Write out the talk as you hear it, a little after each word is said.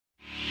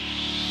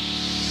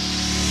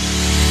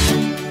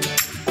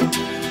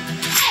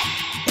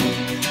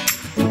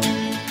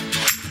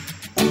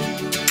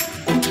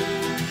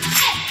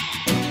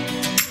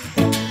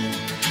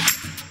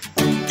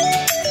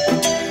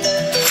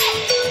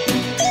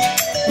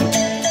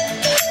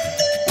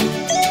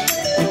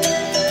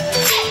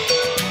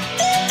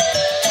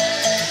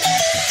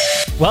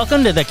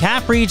Welcome to the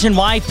CAP Region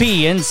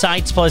YP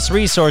Insights Plus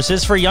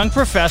Resources for Young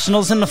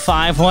Professionals in the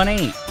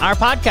 518. Our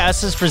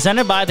podcast is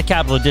presented by the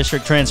Capital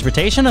District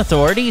Transportation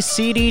Authority,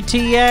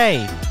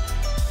 CDTA.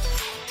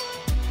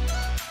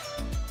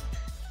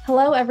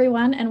 Hello,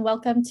 everyone, and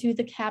welcome to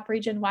the CAP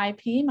Region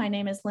YP. My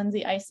name is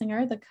Lindsay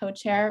Eisinger, the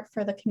co-chair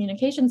for the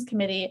Communications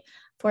Committee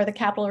for the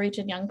Capital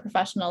Region Young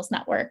Professionals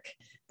Network.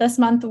 This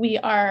month, we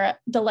are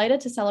delighted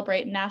to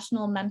celebrate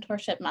National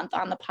Mentorship Month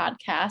on the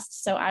podcast.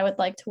 So I would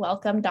like to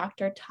welcome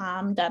Dr.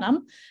 Tom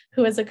Denham,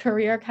 who is a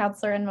career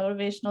counselor and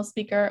motivational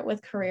speaker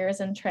with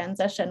Careers in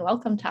Transition.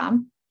 Welcome,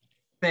 Tom.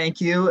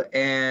 Thank you,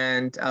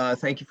 and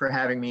thank you for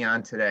having me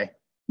on today.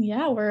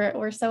 Yeah,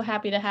 we're so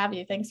happy to have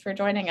you. Thanks for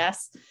joining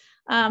us.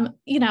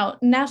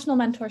 National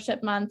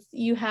Mentorship Month,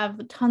 you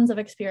have tons of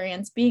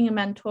experience being a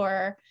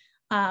mentor,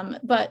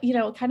 but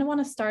kind of want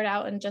to start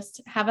out and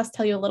just have us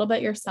tell you a little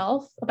bit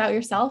about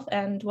yourself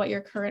and what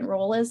your current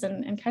role is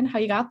and kind of how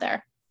you got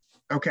there.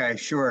 Okay,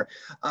 sure.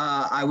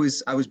 I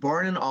was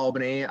born in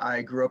Albany.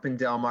 I grew up in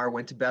Delmar,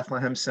 went to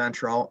Bethlehem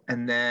Central,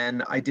 and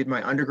then I did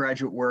my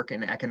undergraduate work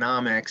in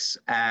economics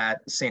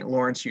at St.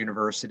 Lawrence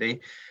University.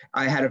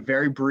 I had a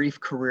very brief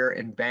career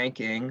in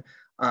banking.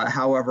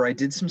 However, I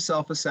did some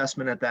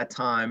self-assessment at that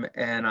time,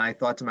 and I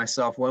thought to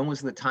myself, when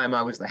was the time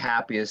I was the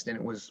happiest? And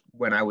it was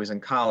when I was in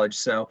college.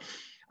 So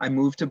I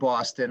moved to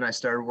Boston. I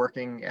started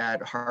working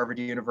at Harvard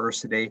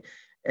University,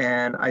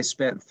 and I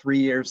spent 3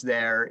 years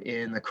there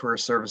in the career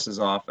services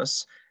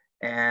office.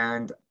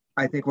 And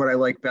I think what I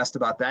liked best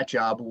about that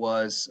job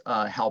was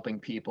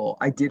helping people.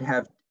 I did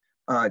have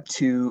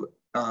two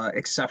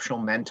exceptional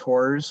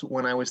mentors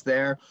when I was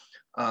there,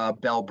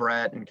 Belle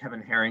Brett and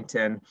Kevin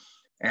Harrington.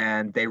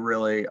 And they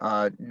really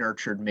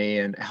nurtured me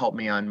and helped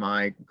me on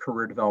my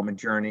career development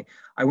journey.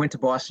 I went to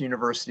Boston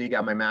University,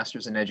 got my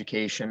master's in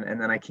education, and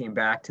then I came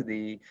back to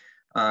the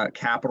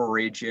Capital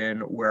Region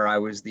where I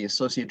was the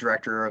associate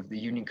director of the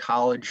Union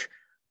College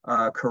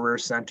Career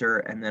Center.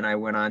 And then I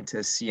went on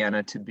to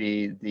Siena to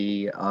be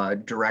the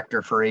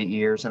director for 8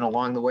 years. And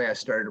along the way, I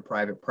started a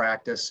private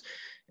practice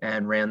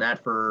and ran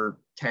that for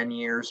 10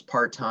 years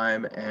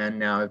part-time. And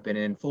now I've been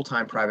in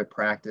full-time private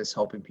practice,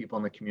 helping people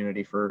in the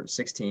community for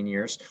 16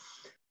 years.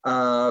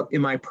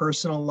 In my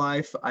personal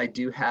life, I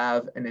do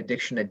have an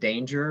addiction to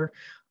danger.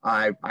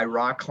 I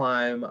rock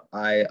climb,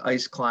 I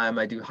ice climb,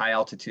 I do high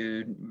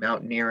altitude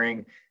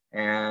mountaineering,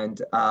 and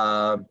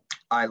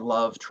I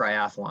love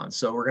triathlons.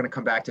 So we're going to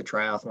come back to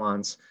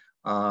triathlons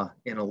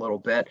in a little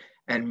bit.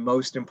 And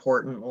most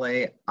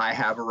importantly, I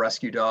have a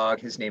rescue dog.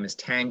 His name is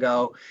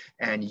Tango,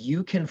 and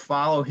you can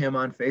follow him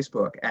on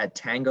Facebook at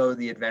Tango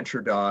the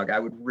Adventure Dog. I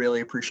would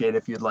really appreciate it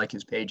if you'd like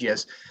his page. He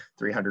has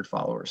 300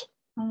 followers.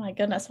 Oh my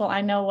goodness. Well, I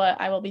know what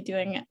I will be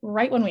doing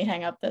right when we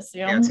hang up this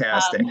Zoom.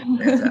 Fantastic.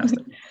 Fantastic.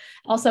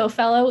 Also,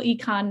 fellow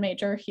econ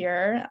major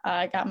here.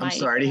 I'm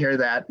sorry to hear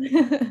that.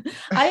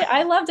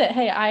 I loved it.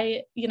 Hey,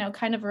 I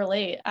kind of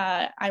relate.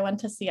 I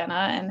went to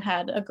Siena and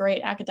had a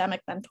great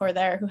academic mentor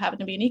there who happened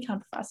to be an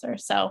econ professor.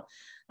 So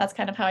that's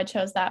kind of how I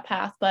chose that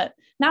path. But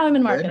now I'm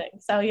in marketing.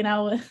 Good.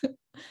 So,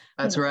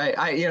 That's right.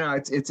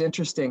 It's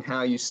interesting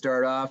how you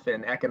start off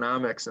in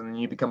economics and then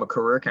you become a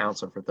career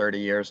counselor for 30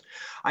 years.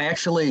 I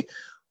actually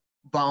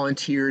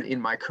volunteered in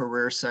my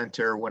career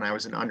center when I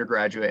was an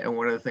undergraduate. And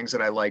one of the things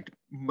that I liked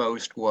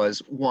most was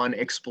one,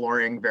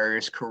 exploring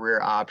various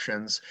career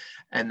options,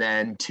 and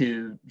then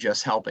two,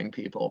 just helping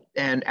people.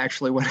 And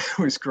actually when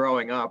I was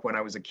growing up, when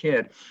I was a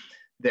kid,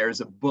 there's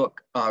a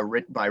book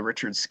written by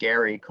Richard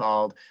Scarry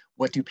called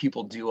What Do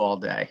People Do All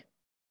Day?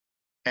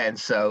 And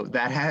so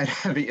that had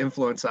heavy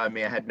influence on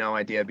me. I had no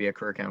idea I'd be a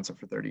career counselor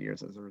for 30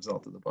 years as a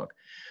result of the book.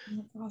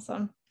 That's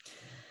awesome.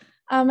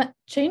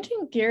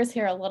 Changing gears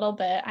here a little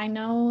bit, I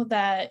know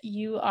that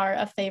you are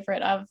a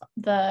favorite of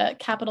the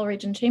Capital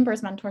Region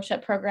Chamber's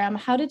mentorship program.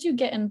 How did you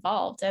get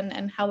involved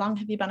and how long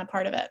have you been a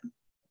part of it?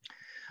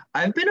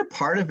 I've been a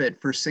part of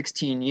it for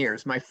 16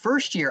 years. My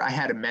first year, I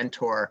had a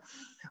mentor,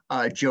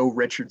 Joe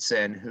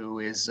Richardson, who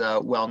is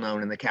well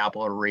known in the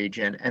Capital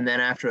Region. And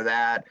then after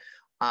that,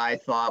 I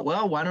thought,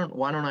 well, why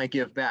don't I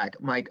give back?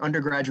 My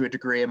undergraduate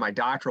degree and my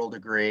doctoral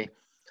degree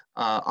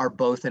are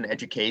both in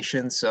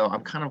education. So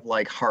I'm kind of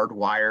like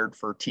hardwired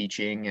for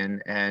teaching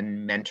and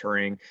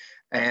mentoring.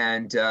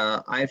 And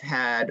I've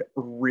had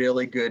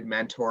really good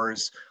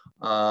mentors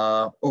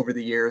over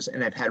the years,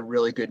 and I've had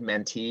really good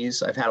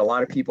mentees. I've had a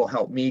lot of people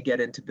help me get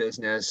into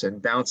business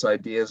and bounce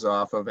ideas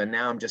off of. And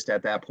now I'm just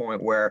at that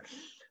point where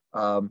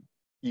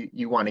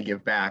you want to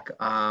give back.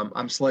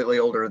 I'm slightly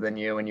older than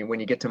you, and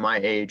when you get to my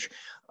age,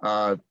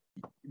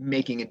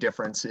 making a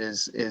difference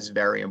is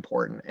very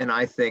important. And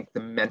I think the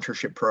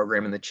mentorship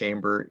program in the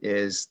chamber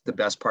is the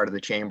best part of the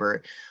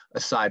chamber,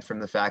 aside from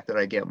the fact that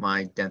I get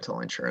my dental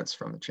insurance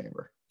from the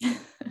chamber.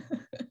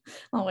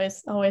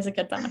 Always a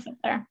good benefit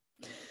there.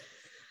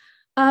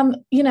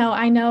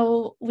 I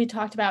know we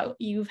talked about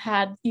you've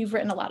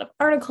written a lot of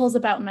articles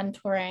about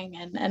mentoring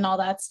and all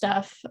that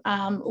stuff.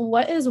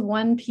 What is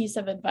one piece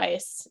of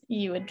advice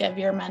you would give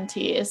your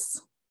mentees?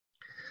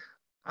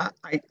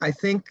 I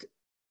think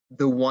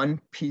the one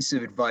piece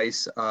of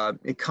advice,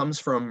 it comes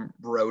from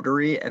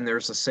Rotary, and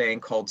there's a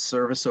saying called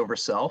service over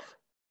self.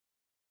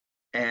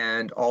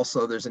 And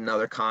also there's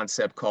another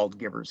concept called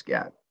givers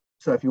get.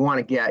 So if you want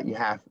to get, you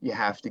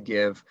have to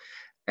give.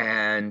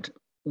 And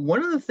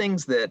one of the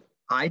things that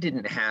I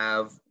didn't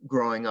have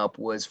growing up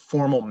was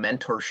formal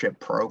mentorship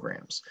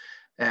programs.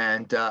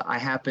 And I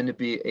happen to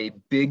be a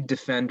big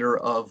defender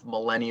of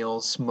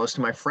millennials. Most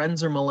of my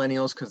friends are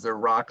millennials because they're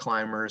rock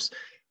climbers,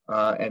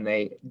 and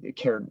they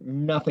care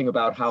nothing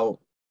about how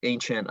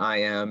ancient I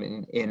am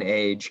in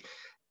age.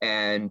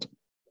 And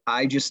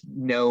I just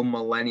know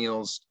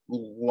millennials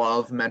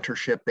love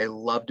mentorship. They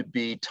love to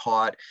be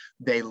taught.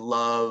 They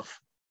love,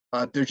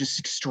 they're just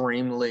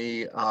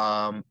extremely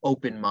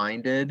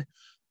open-minded.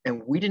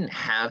 And we didn't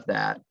have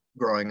that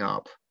growing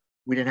up.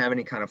 We didn't have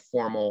any kind of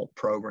formal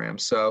program.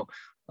 So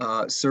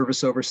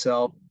service over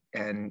self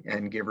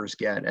and givers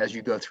get. As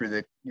you go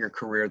through your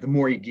career, the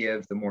more you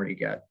give, the more you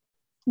get.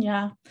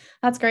 Yeah,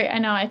 that's great. I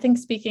know. I think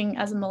speaking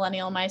as a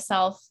millennial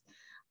myself,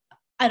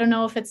 I don't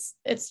know if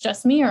it's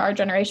just me or our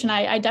generation.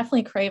 I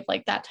definitely crave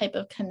like that type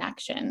of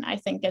connection, I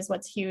think is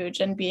what's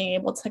huge. And being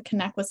able to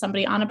connect with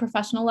somebody on a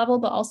professional level,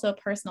 but also a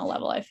personal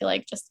level, I feel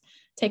like just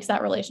takes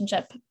that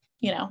relationship,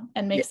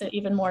 and makes it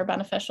even more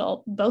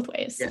beneficial both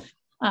ways.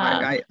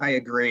 Yeah. I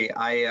agree.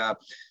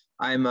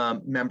 I'm a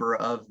member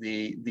of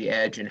the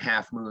Edge and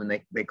Half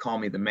Moon. They call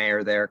me the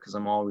mayor there because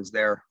I'm always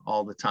there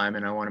all the time,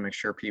 and I want to make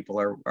sure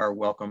people are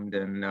welcomed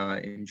and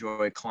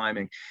enjoy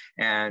climbing.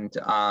 And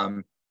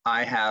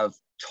I have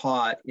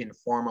taught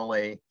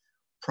informally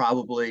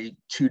probably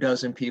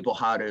 24 people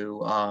how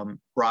to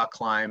rock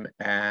climb,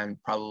 and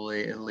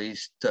probably at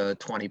least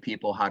 20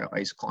 people how to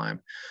ice climb.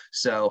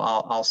 So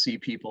I'll see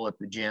people at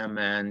the gym,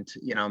 and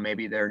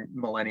maybe they're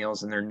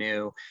millennials and they're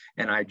new,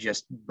 and I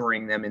just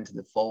bring them into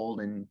the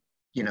fold and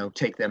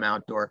take them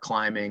outdoor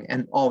climbing,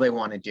 and all they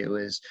want to do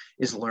is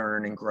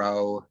learn and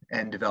grow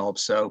and develop.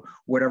 So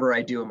whatever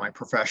I do in my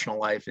professional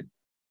life,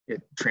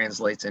 it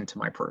translates into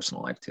my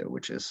personal life too,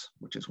 which is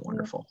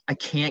wonderful. I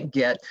can't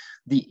get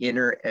the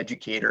inner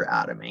educator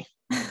out of me.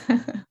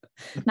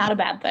 Not a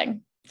bad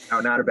thing.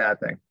 No, not a bad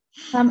thing.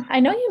 I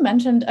know you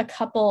mentioned a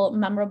couple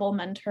memorable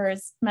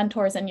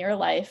mentors in your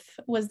life.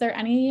 Was there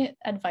any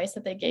advice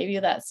that they gave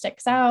you that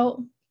sticks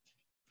out?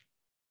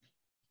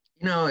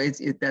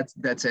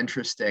 That's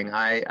interesting.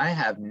 I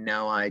have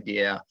no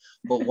idea.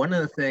 But one of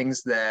the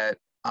things that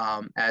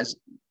as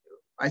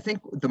I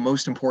think the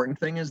most important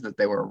thing is that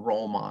they were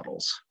role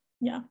models.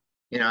 Yeah.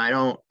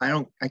 I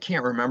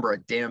can't remember a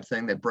damn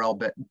thing that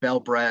Bell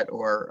Brett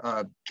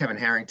or Kevin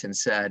Harrington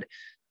said,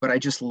 but I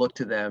just looked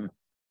to them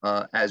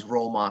as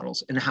role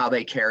models and how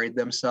they carried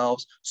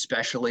themselves,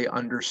 especially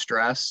under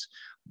stress,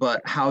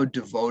 but how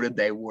devoted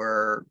they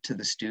were to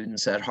the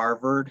students at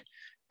Harvard.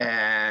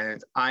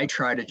 And I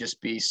try to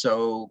just be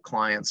so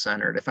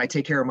client-centered. If I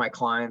take care of my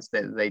clients,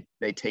 they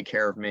take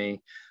care of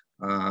me.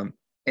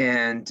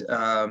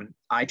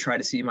 I try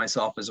to see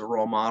myself as a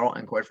role model.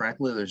 And quite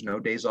frankly, there's no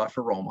days off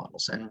for role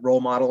models. And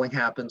role modeling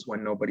happens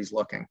when nobody's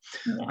looking.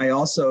 Yeah. I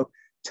also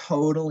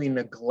totally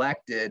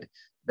neglected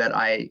that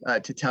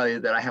to tell you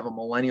that I have a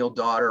millennial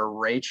daughter,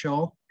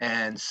 Rachel.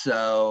 And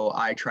so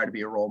I try to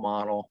be a role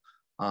model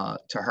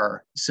to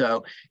her.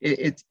 So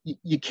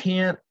you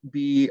can't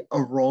be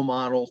a role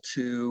model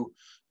to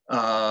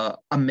a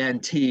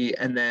mentee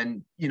and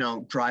then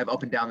drive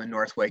up and down the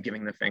Northway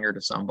giving the finger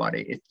to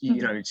somebody.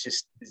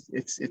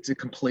 It's a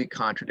complete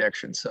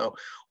contradiction. So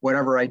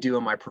whatever I do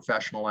in my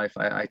professional life,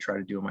 I try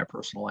to do in my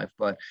personal life.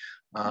 But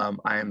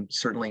I'm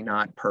certainly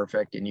not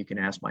perfect, and you can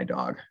ask my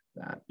dog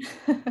that.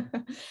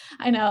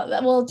 I know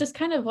that. Well, just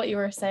kind of what you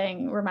were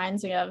saying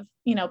reminds me of,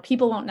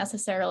 people won't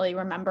necessarily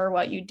remember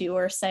what you do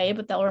or say,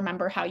 but they'll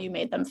remember how you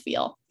made them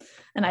feel.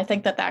 And I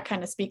think that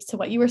kind of speaks to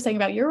what you were saying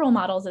about your role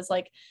models, is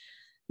like,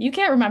 you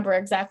can't remember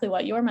exactly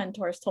what your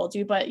mentors told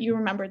you, but you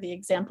remember the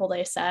example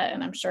they set,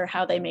 and I'm sure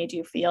how they made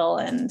you feel.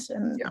 And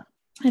yeah,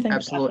 I think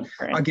absolutely.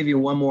 I'll give you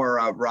one more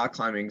rock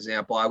climbing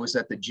example. I was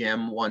at the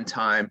gym one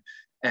time,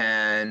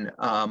 and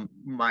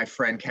my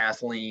friend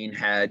Kathleen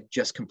had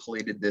just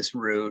completed this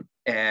route,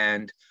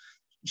 and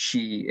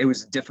it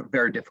was a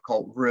very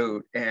difficult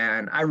route,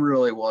 and I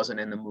really wasn't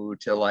in the mood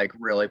to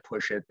really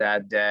push it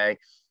that day.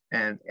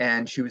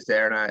 And she was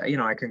there,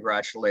 and I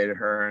congratulated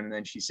her, and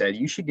then she said,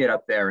 "You should get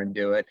up there and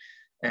do it."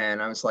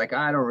 And I was like,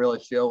 I don't really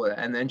feel it.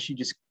 And then she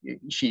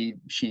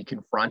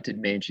confronted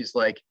me, and she's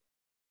like,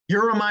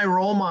 "You're my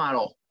role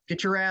model.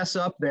 Get your ass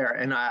up there."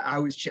 And I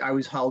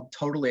was held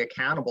totally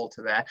accountable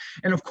to that.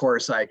 And of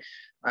course I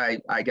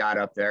got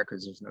up there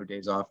because there's no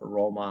days off for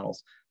role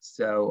models.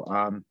 So,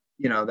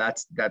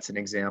 that's an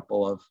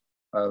example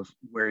of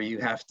where you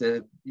have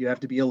to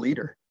be a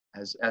leader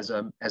as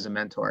a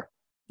mentor.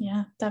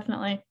 Yeah,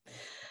 definitely.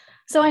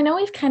 So I know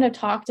we've kind of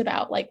talked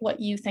about what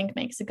you think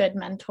makes a good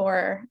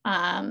mentor.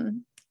 Are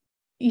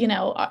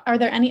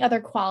there any other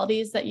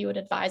qualities that you would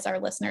advise our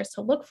listeners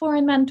to look for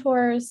in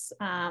mentors?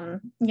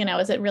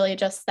 Is it really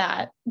just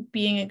that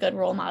being a good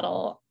role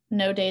model,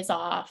 no days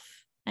off?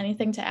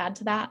 Anything to add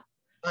to that?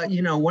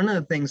 One of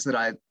the things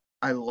that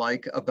I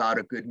like about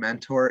a good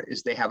mentor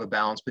is they have a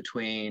balance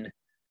between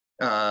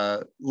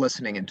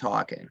listening and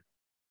talking.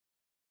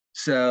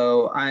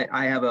 So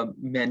I have a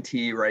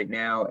mentee right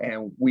now,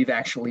 and we've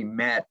actually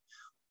met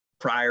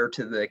prior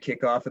to the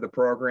kickoff of the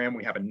program.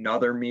 We have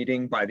another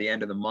meeting by the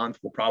end of the month.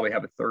 We'll probably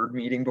have a third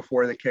meeting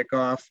before the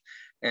kickoff,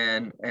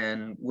 and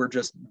we're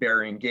just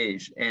very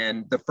engaged.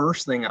 And the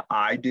first thing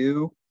I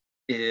do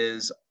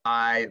is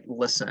I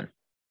listen.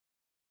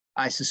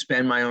 I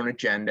suspend my own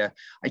agenda.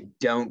 I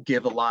don't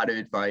give a lot of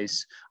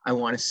advice. I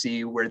want to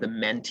see where the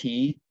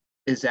mentee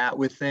is at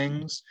with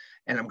things,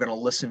 and I'm going to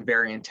listen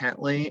very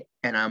intently.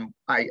 And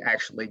I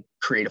actually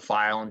create a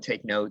file and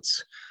take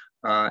notes,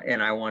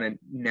 and I want to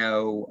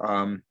know,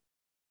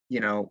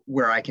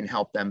 where I can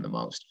help them the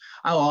most.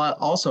 I'll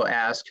also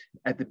ask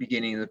at the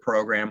beginning of the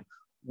program,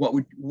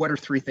 what are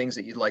 3 things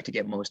that you'd like to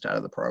get most out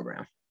of the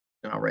program?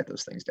 And I'll write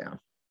those things down.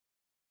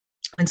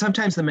 And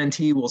sometimes the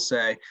mentee will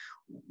say,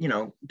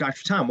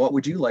 Dr. Tom, what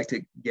would you like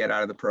to get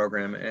out of the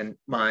program? And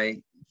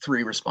my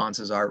 3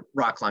 responses are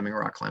rock climbing,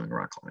 rock climbing,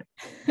 rock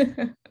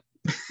climbing.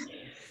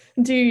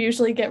 Do you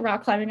usually get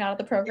rock climbing out of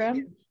the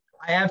program?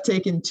 I have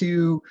taken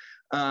 2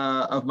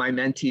 of my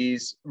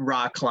mentees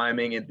rock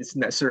climbing. It's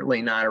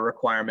certainly not a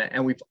requirement.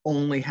 And we've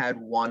only had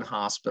 1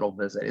 hospital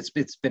visit.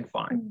 It's been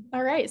fine.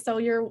 All right. So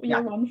you're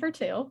 1 for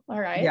 2. All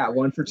right. Yeah,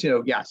 1 for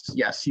 2.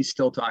 Yes. He's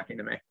still talking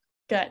to me.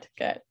 Good.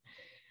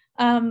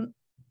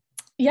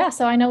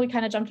 So I know we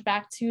kind of jumped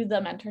back to the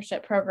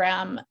mentorship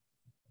program,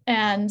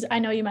 and I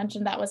know you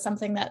mentioned that was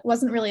something that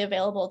wasn't really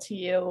available to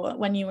you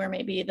when you were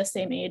maybe the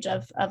same age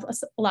of a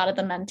lot of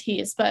the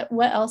mentees, but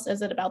what else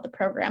is it about the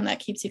program that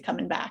keeps you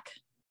coming back?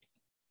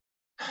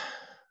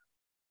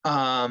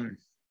 I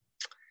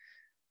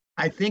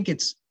think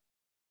it's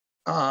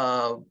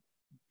the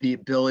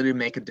ability to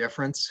make a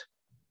difference.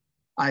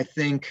 I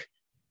think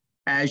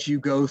as you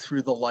go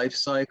through the life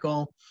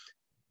cycle,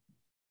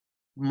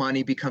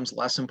 money becomes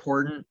less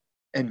important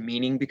and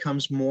meaning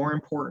becomes more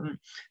important.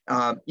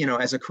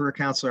 As a career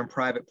counselor in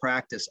private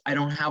practice, I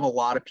don't have a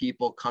lot of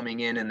people coming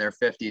in their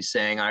 50s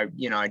saying, I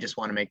just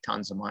want to make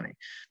tons of money.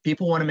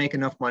 People want to make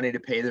enough money to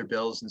pay their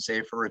bills and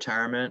save for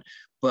retirement,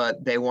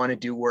 but they want to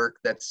do work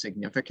that's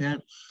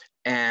significant.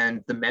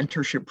 And the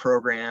mentorship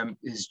program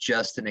is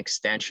just an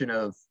extension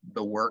of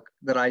the work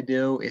that I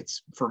do.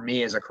 It's, for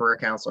me as a career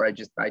counselor, I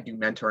do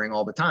mentoring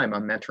all the time.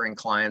 I'm mentoring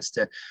clients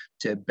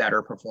to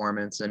better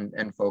performance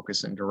and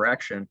focus and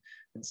direction.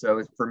 And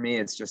so for me,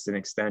 it's just an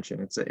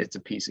extension. It's a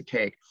piece of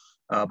cake.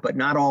 But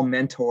not all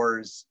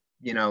mentors,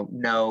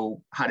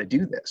 know how to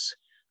do this.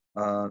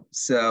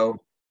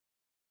 So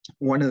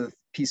one of the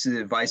pieces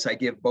of advice I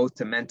give both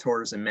to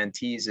mentors and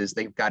mentees is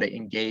they've got to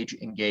engage.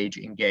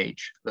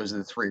 Those are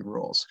the 3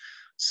 rules.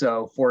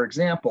 So for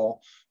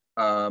example,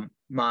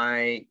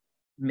 my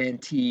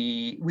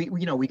mentee,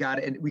 we got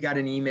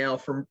an email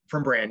from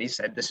Brandy,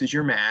 said, this is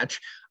your match.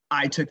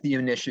 I took the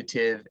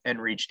initiative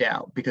and reached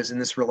out, because in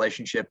this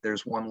relationship,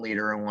 there's 1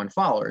 leader and 1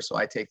 follower. So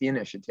I take the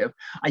initiative.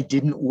 I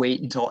didn't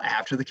wait until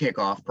after the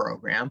kickoff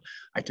program.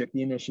 I took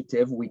the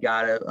initiative. We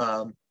got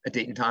a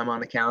date and time on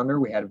the calendar.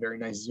 We had a very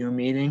nice Zoom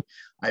meeting.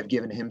 I've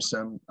given him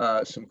some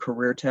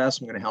career tests.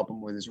 I'm going to help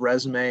him with his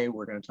resume.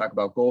 We're going to talk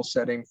about goal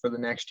setting for the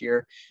next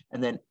year.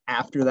 And then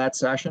after that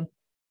session,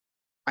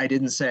 I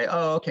didn't say,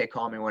 oh, okay,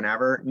 call me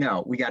whenever.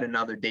 No, we got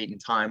another date and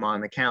time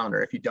on the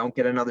calendar. If you don't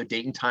get another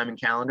date and time and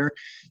calendar,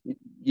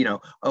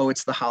 oh,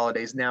 it's the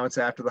holidays. Now it's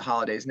after the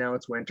holidays. Now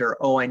it's winter.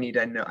 Oh, I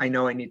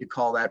know I need to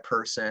call that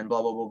person,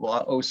 blah, blah, blah,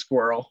 blah. Oh,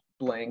 squirrel,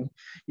 bling,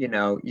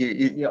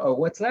 oh,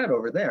 what's that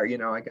over there?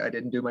 I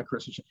didn't do my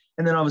Christmas.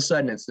 And then all of a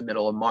sudden it's the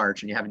middle of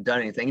March and you haven't done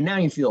anything. And now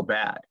you feel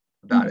bad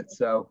about it.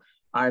 So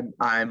I'm,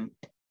 and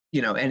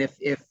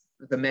if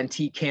the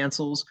mentee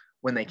cancels,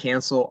 when they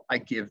cancel, I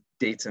give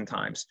dates and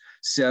times.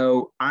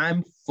 So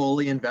I'm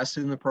fully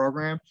invested in the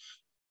program.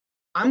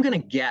 I'm going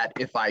to get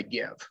if I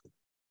give.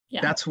 Yeah.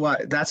 That's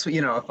what,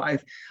 if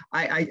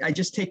I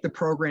just take the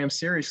program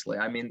seriously.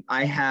 I mean,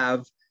 I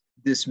have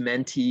this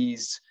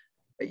mentees,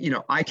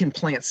 I can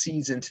plant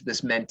seeds into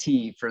this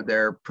mentee for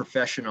their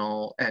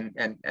professional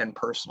and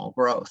personal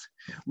growth.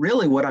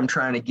 Really what I'm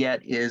trying to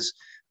get is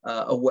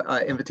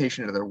an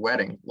invitation to their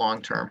wedding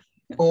long-term.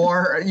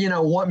 Or,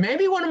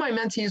 maybe one of my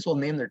mentees will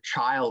name their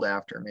child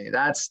after me.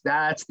 That's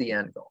the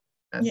end goal.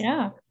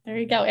 There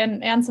you go.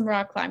 And some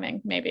rock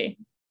climbing, maybe.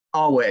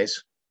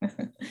 Always.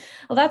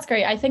 Well, that's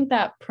great. I think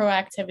that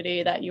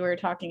proactivity that you were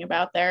talking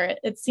about there,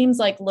 it seems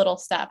like little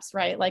steps,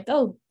 right? Like,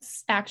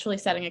 actually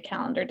setting a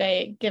calendar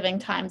date, giving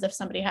times if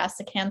somebody has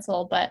to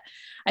cancel. But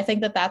I think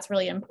that that's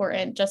really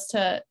important, just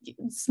to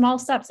small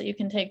steps that you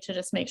can take to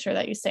just make sure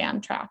that you stay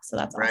on track. So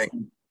that's right.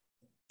 Awesome.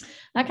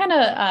 That kind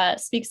of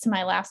speaks to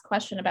my last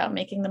question about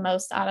making the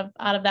most out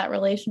of that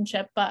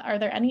relationship. But are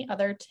there any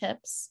other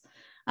tips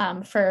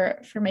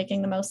for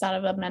making the most out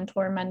of a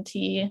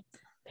mentor-mentee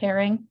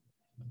pairing?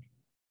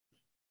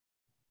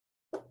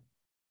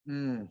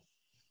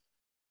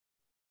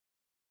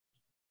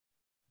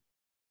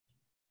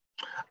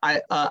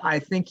 I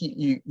think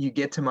you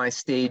get to my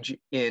stage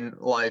in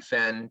life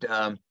and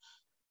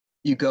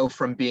you go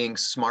from being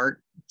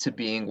smart to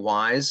being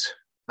wise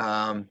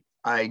I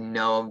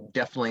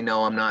definitely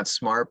know I'm not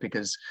smart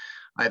because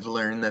I've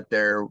learned that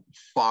there are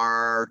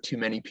far too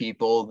many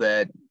people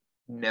that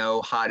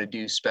know how to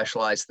do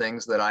specialized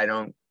things that I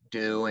don't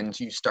do. And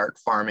you start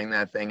farming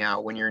that thing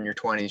out when you're in your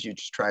 20s, you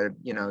just try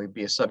to,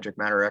 be a subject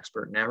matter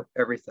expert in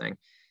everything.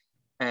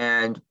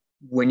 And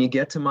when you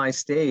get to my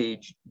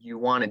stage, you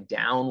want to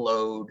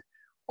download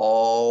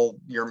all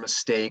your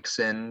mistakes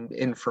and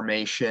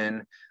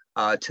information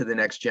to the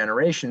next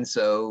generation,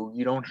 so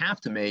you don't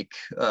have to make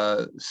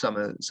some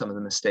of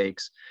the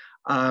mistakes.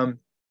 A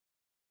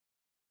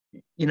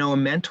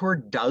mentor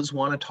does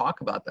want to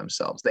talk about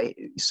themselves.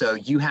 So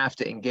you have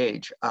to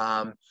engage.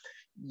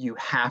 You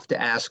have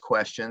to ask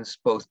questions,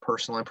 both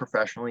personal and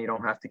professional. You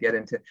don't have to get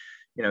into,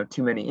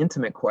 too many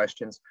intimate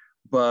questions,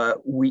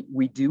 but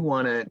we do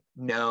want to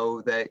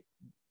know that,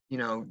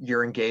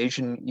 you're engaged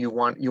and you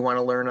want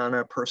to learn on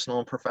a personal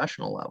and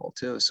professional level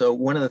too. So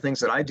one of the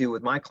things that I do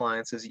with my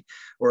clients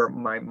or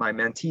my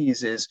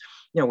mentees is,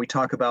 we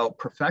talk about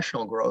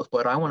professional growth,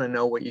 but I want to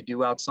know what you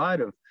do outside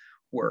of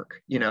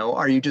work.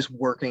 Are you just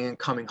working and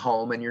coming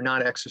home and you're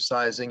not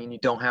exercising and you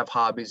don't have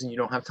hobbies and you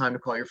don't have time to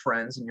call your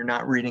friends and you're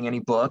not reading any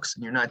books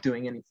and you're not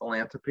doing any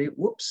philanthropy?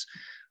 Whoops.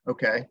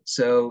 Okay.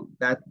 So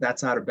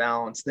that's out of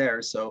balance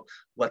there. So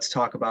let's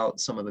talk about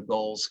some of the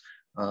goals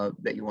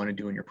that you want to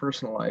do in your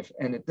personal life.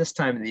 And at this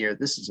time of the year,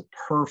 this is a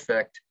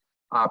perfect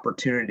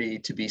opportunity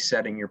to be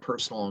setting your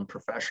personal and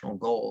professional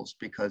goals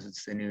because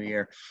it's the new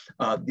year.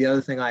 The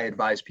other thing I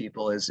advise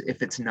people is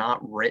if it's not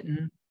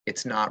written,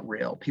 it's not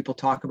real. People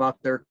talk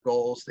about their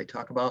goals. They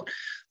talk about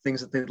things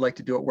that they'd like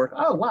to do at work.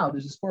 Oh, wow,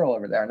 there's a squirrel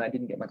over there and I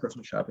didn't get my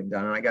Christmas shopping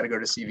done. And I got to go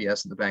to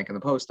CVS and the bank and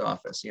the post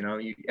office.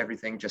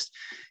 Everything just,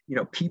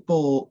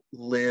 people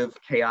live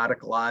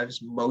chaotic lives.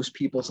 Most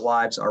people's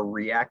lives are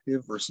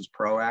reactive versus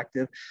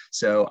proactive.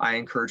 So I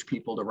encourage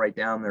people to write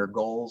down their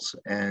goals,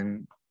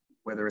 and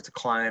whether it's a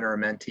client or a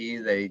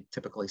mentee, they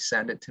typically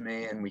send it to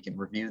me and we can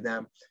review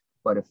them.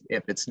 But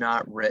if it's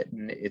not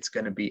written, it's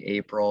going to be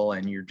April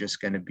and you're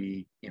just going to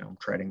be,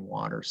 treading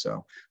water.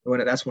 So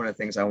that's one of the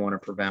things I want to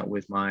prevent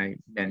with my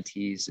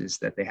mentees is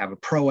that they have a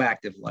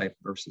proactive life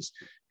versus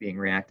being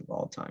reactive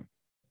all the time.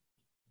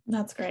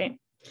 That's great.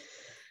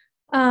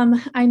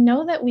 I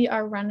know that we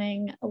are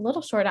running a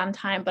little short on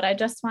time, but I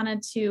just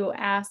wanted to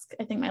ask,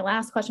 I think my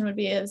last question would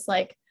be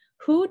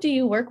who do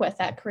you work with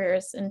at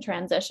Careers in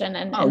Transition?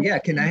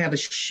 Can I have a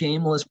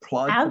shameless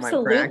plug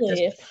absolutely. For my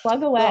practice?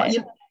 Plug away.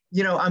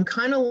 Well, I'm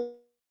kind of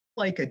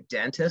like a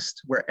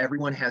dentist where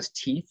everyone has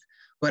teeth,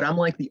 but I'm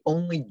like the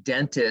only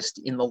dentist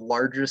in the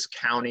largest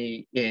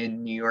county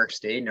in New York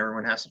State, and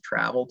everyone has to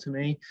travel to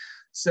me.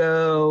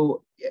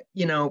 So,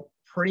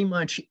 pretty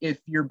much if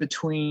you're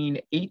between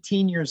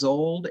 18 years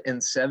old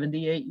and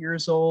 78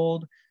 years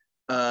old,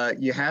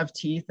 you have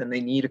teeth and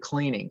they need a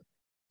cleaning.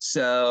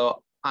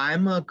 So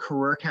I'm a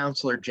career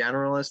counselor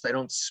generalist. I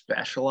don't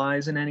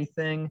specialize in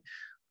anything,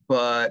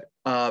 but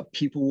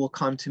people will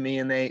come to me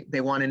and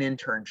they want an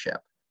internship.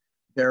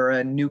 They're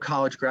a new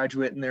college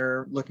graduate and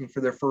they're looking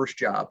for their first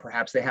job.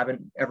 Perhaps they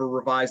haven't ever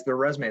revised their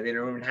resume. They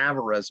don't even have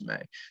a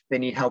resume. They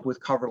need help with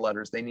cover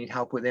letters. They need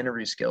help with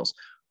interview skills.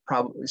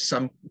 Probably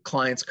some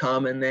clients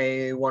come and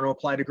they want to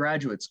apply to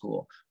graduate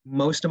school.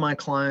 Most of my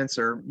clients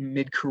are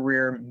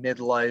mid-career,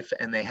 midlife,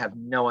 and they have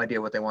no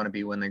idea what they want to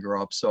be when they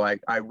grow up. So I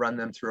run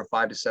them through a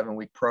 5 to 7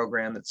 week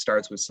program that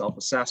starts with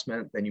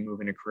self-assessment. Then you move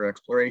into career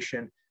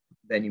exploration.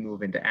 Then you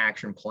move into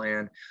action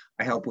plan.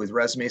 I help with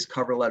resumes,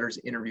 cover letters,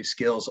 interview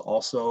skills,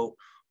 also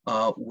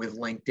with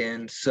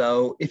LinkedIn.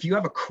 So if you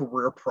have a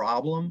career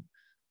problem,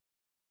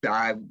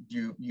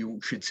 you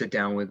should sit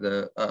down with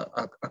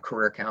a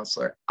career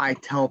counselor. I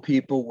tell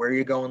people where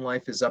you go in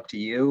life is up to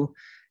you,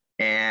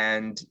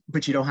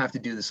 but you don't have to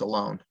do this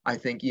alone. I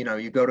think,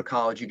 you go to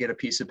college, you get a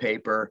piece of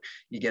paper,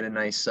 you get a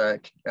nice a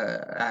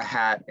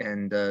hat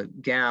and a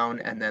gown,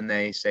 and then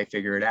they say,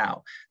 figure it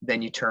out.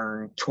 Then you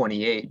turn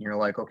 28 and you're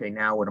like, okay,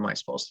 now what am I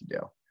supposed to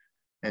do?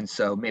 And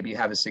so maybe you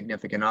have a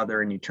significant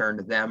other and you turn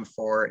to them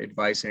for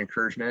advice and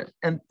encouragement,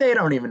 and they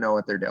don't even know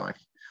what they're doing.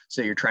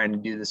 So you're trying to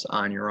do this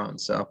on your own.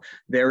 So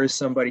there is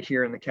somebody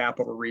here in the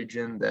capital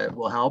region that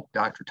will help,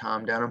 Dr.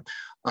 Tom Denham.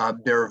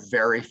 There are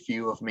very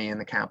few of me in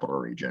the capital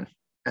region.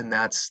 And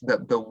that's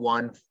the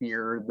one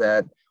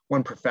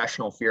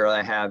professional fear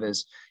I have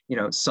is,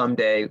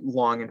 someday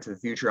long into the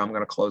future, I'm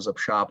going to close up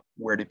shop.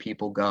 Where do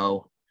people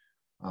go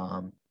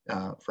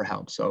for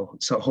help? So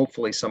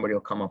hopefully somebody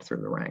will come up through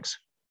the ranks.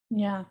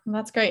 Yeah,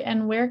 that's great.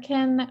 And where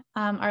can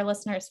our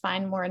listeners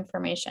find more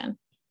information?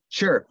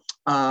 Sure.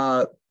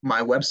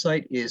 My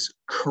website is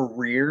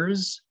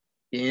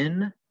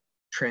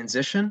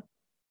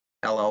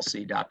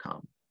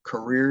careersintransitionllc.com.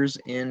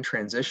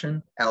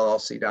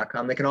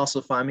 careersintransitionllc.com. They can also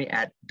find me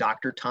at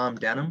Dr. Tom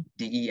Denham,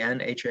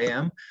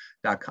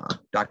 DENHAM.com,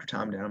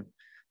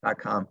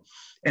 drtomdenham.com.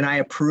 And I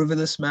approve of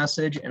this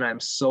message, and I'm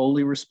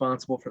solely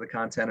responsible for the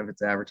content of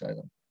its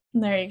advertising.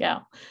 There you go.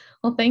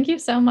 Well, thank you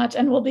so much.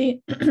 And we'll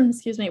be,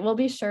 we'll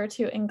be sure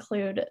to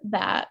include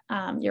that,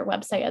 your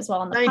website as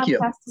well in the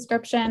podcast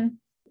description.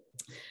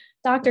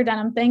 Dr.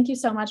 Denham, thank you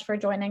so much for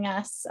joining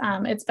us.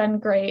 It's been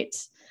great.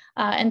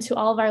 And to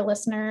all of our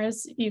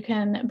listeners, you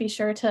can be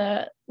sure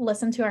to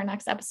listen to our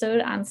next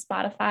episode on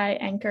Spotify,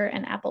 Anchor,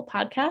 and Apple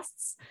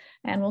Podcasts.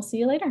 And we'll see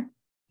you later.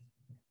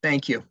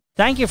 Thank you.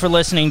 Thank you for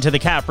listening to the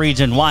Cap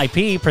Region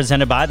YP,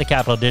 presented by the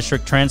Capital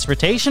District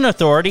Transportation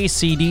Authority,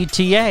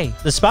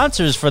 CDTA. The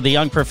sponsors for the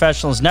Young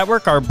Professionals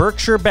Network are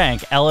Berkshire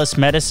Bank, Ellis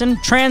Medicine,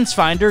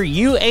 TransFinder,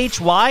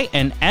 UHY,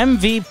 and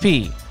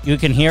MVP. You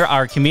can hear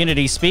our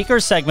community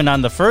speaker segment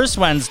on the first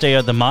Wednesday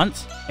of the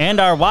month and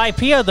our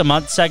YP of the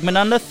Month segment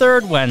on the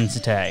third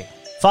Wednesday.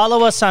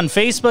 Follow us on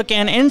Facebook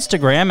and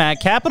Instagram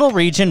at Capital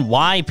Region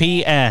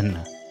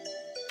YPN.